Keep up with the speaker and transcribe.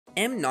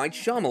M. Night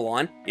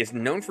Shyamalan is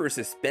known for his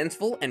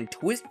suspenseful and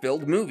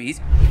twist-filled movies,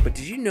 but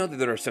did you know that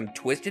there are some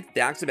twisted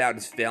facts about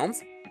his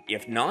films?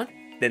 If not,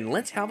 then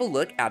let's have a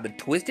look at the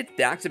twisted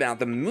facts about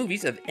the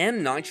movies of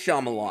M. Night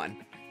Shyamalan.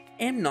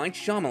 M. Night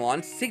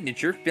Shyamalan's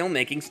signature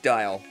filmmaking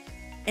style.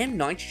 M.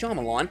 Night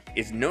Shyamalan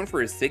is known for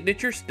his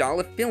signature style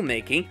of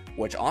filmmaking,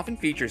 which often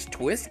features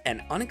twists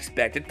and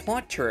unexpected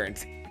plot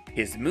turns.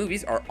 His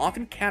movies are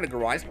often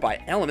categorized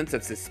by elements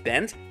of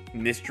suspense,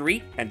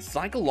 mystery, and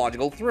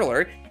psychological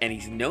thriller, and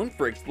he's known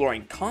for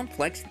exploring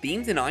complex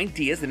themes and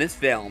ideas in his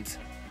films.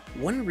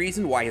 One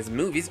reason why his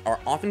movies are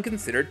often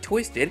considered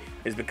twisted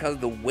is because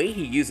of the way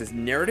he uses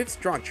narrative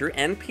structure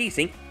and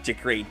pacing to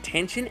create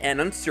tension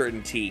and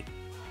uncertainty.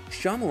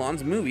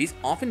 Shyamalan's movies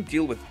often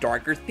deal with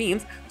darker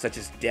themes such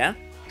as death,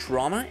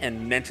 trauma,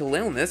 and mental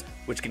illness,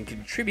 which can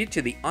contribute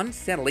to the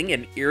unsettling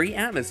and eerie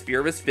atmosphere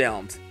of his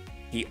films.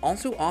 He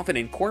also often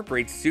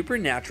incorporates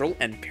supernatural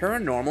and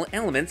paranormal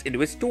elements into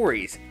his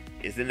stories.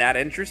 Isn't that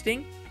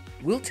interesting?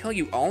 We'll tell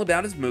you all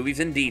about his movies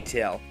in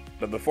detail,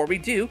 but before we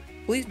do,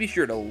 please be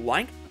sure to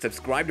like,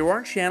 subscribe to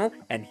our channel,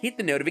 and hit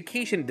the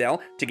notification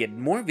bell to get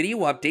more video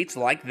updates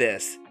like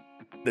this.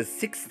 The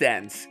Sixth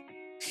Sense.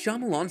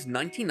 Shyamalan's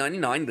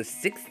 1999 The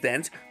Sixth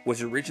Sense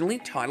was originally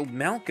titled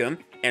Malcolm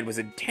and was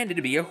intended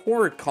to be a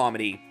horror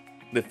comedy.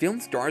 The film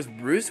stars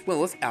Bruce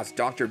Willis as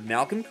Dr.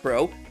 Malcolm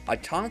Crowe, a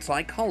child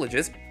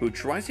psychologist who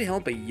tries to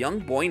help a young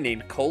boy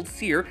named Cole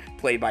Sear,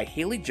 played by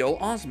Haley Joel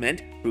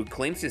Osment, who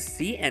claims to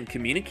see and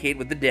communicate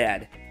with the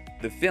dead.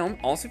 The film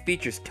also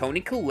features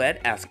Toni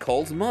Collette as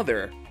Cole's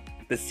mother.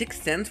 The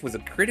Sixth Sense was a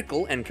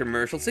critical and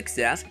commercial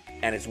success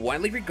and is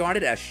widely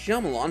regarded as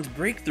Shyamalan's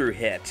breakthrough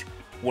hit.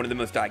 One of the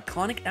most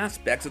iconic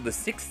aspects of The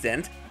Sixth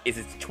Sense is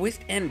its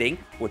twist ending,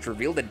 which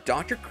revealed that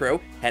Dr. Crowe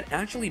had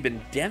actually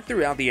been dead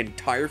throughout the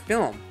entire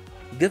film.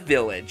 The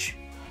Village.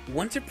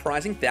 One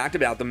surprising fact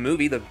about the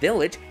movie The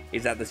Village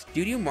is that the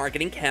studio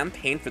marketing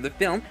campaign for the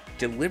film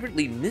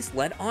deliberately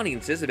misled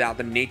audiences about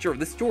the nature of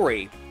the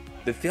story.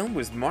 The film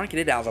was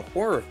marketed as a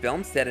horror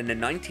film set in a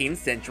 19th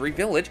century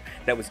village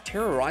that was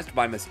terrorized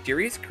by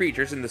mysterious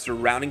creatures in the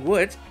surrounding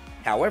woods.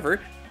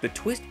 However, the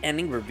twist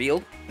ending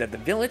revealed that the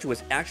village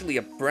was actually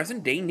a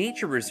present-day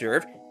nature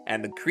reserve,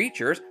 and the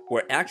creatures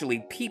were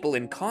actually people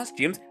in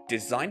costumes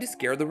designed to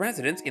scare the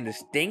residents into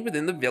staying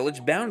within the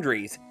village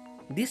boundaries.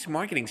 This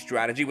marketing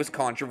strategy was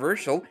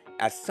controversial,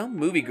 as some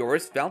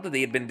moviegoers felt that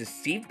they had been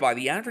deceived by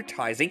the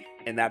advertising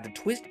and that the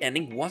twist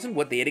ending wasn't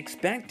what they had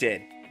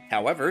expected.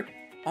 However,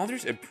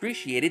 others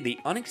appreciated the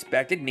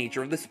unexpected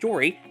nature of the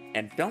story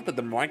and felt that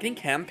the marketing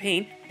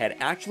campaign had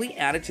actually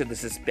added to the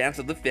suspense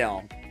of the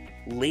film.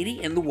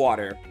 Lady in the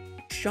Water.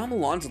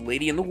 Shyamalan's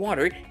Lady in the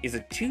Water is a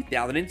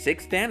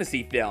 2006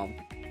 fantasy film.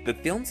 The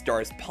film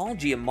stars Paul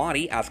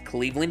Giamatti as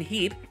Cleveland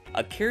Heath,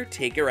 a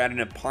caretaker at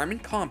an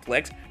apartment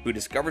complex who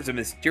discovers a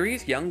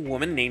mysterious young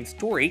woman named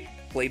Story,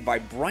 played by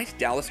Bryce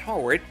Dallas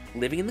Howard,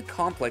 living in the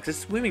complex's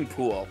swimming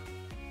pool.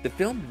 The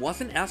film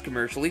wasn't as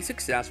commercially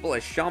successful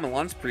as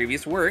Shyamalan's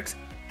previous works.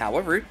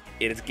 However,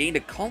 it has gained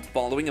a cult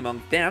following among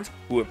fans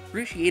who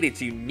appreciate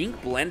its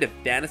unique blend of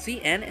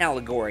fantasy and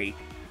allegory.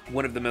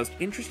 One of the most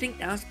interesting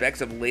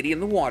aspects of Lady in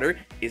the Water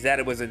is that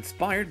it was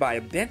inspired by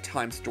a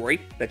bedtime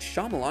story that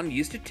Shyamalan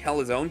used to tell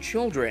his own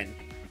children.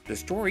 The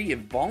story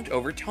evolved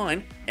over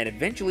time and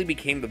eventually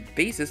became the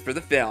basis for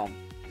the film.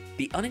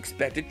 The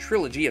unexpected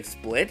trilogy of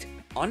Split,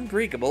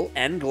 Unbreakable,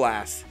 and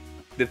Glass.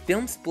 The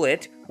film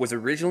Split was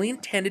originally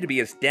intended to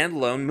be a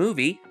standalone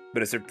movie,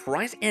 but a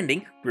surprise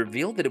ending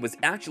revealed that it was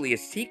actually a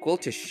sequel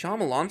to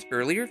Shyamalan's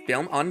earlier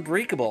film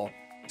Unbreakable.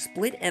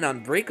 Split and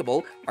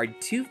Unbreakable are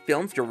two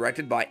films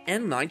directed by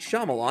M. Night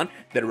Shyamalan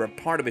that are a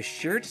part of a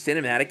shared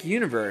cinematic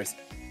universe.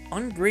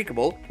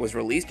 Unbreakable was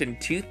released in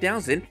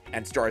 2000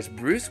 and stars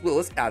Bruce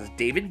Willis as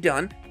David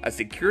Dunn, a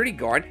security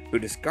guard who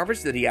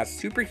discovers that he has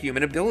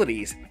superhuman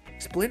abilities.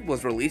 Split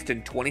was released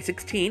in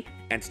 2016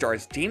 and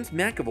stars James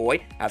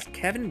McAvoy as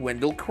Kevin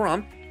Wendell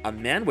Crumb, a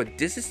man with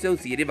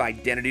dissociative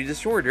identity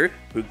disorder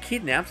who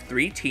kidnaps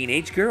 3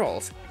 teenage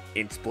girls.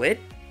 In Split,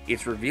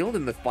 it's revealed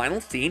in the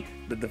final scene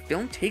that the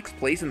film takes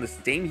place in the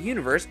same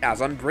universe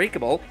as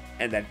Unbreakable,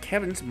 and that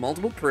Kevin's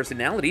multiple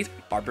personalities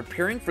are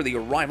preparing for the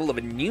arrival of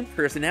a new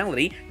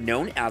personality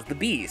known as the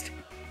Beast.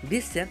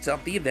 This sets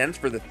up the events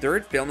for the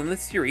third film in the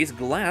series,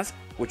 Glass,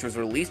 which was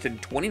released in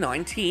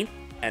 2019,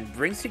 and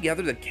brings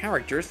together the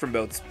characters from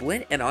both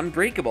Split and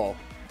Unbreakable.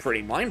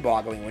 Pretty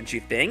mind-boggling, wouldn't you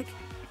think?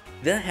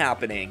 The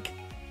Happening.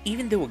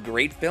 Even though a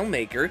great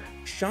filmmaker,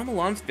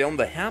 Shyamalan's film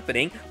The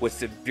Happening was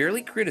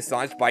severely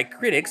criticized by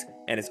critics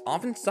and is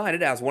often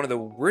cited as one of the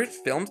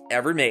worst films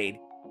ever made.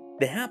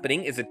 The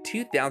Happening is a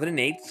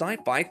 2008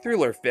 sci-fi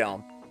thriller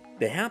film.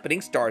 The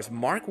Happening stars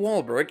Mark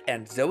Wahlberg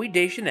and Zooey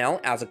Deschanel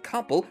as a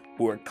couple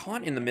who are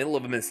caught in the middle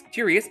of a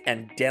mysterious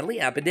and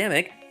deadly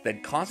epidemic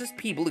that causes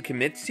people to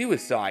commit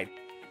suicide.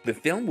 The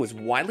film was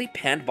widely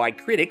panned by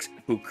critics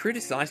who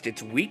criticized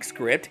its weak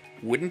script,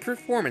 wooden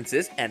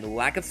performances, and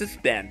lack of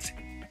suspense.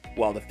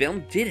 While the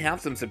film did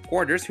have some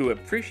supporters who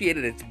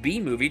appreciated its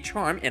B-movie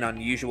charm and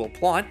unusual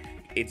plot,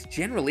 it's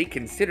generally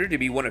considered to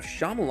be one of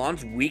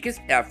Shyamalan's weakest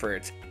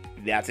efforts.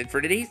 That's it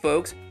for today,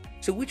 folks.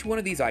 So which one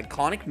of these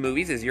iconic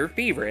movies is your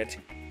favorite?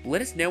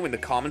 Let us know in the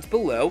comments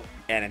below,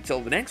 and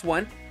until the next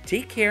one,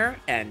 take care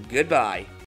and goodbye.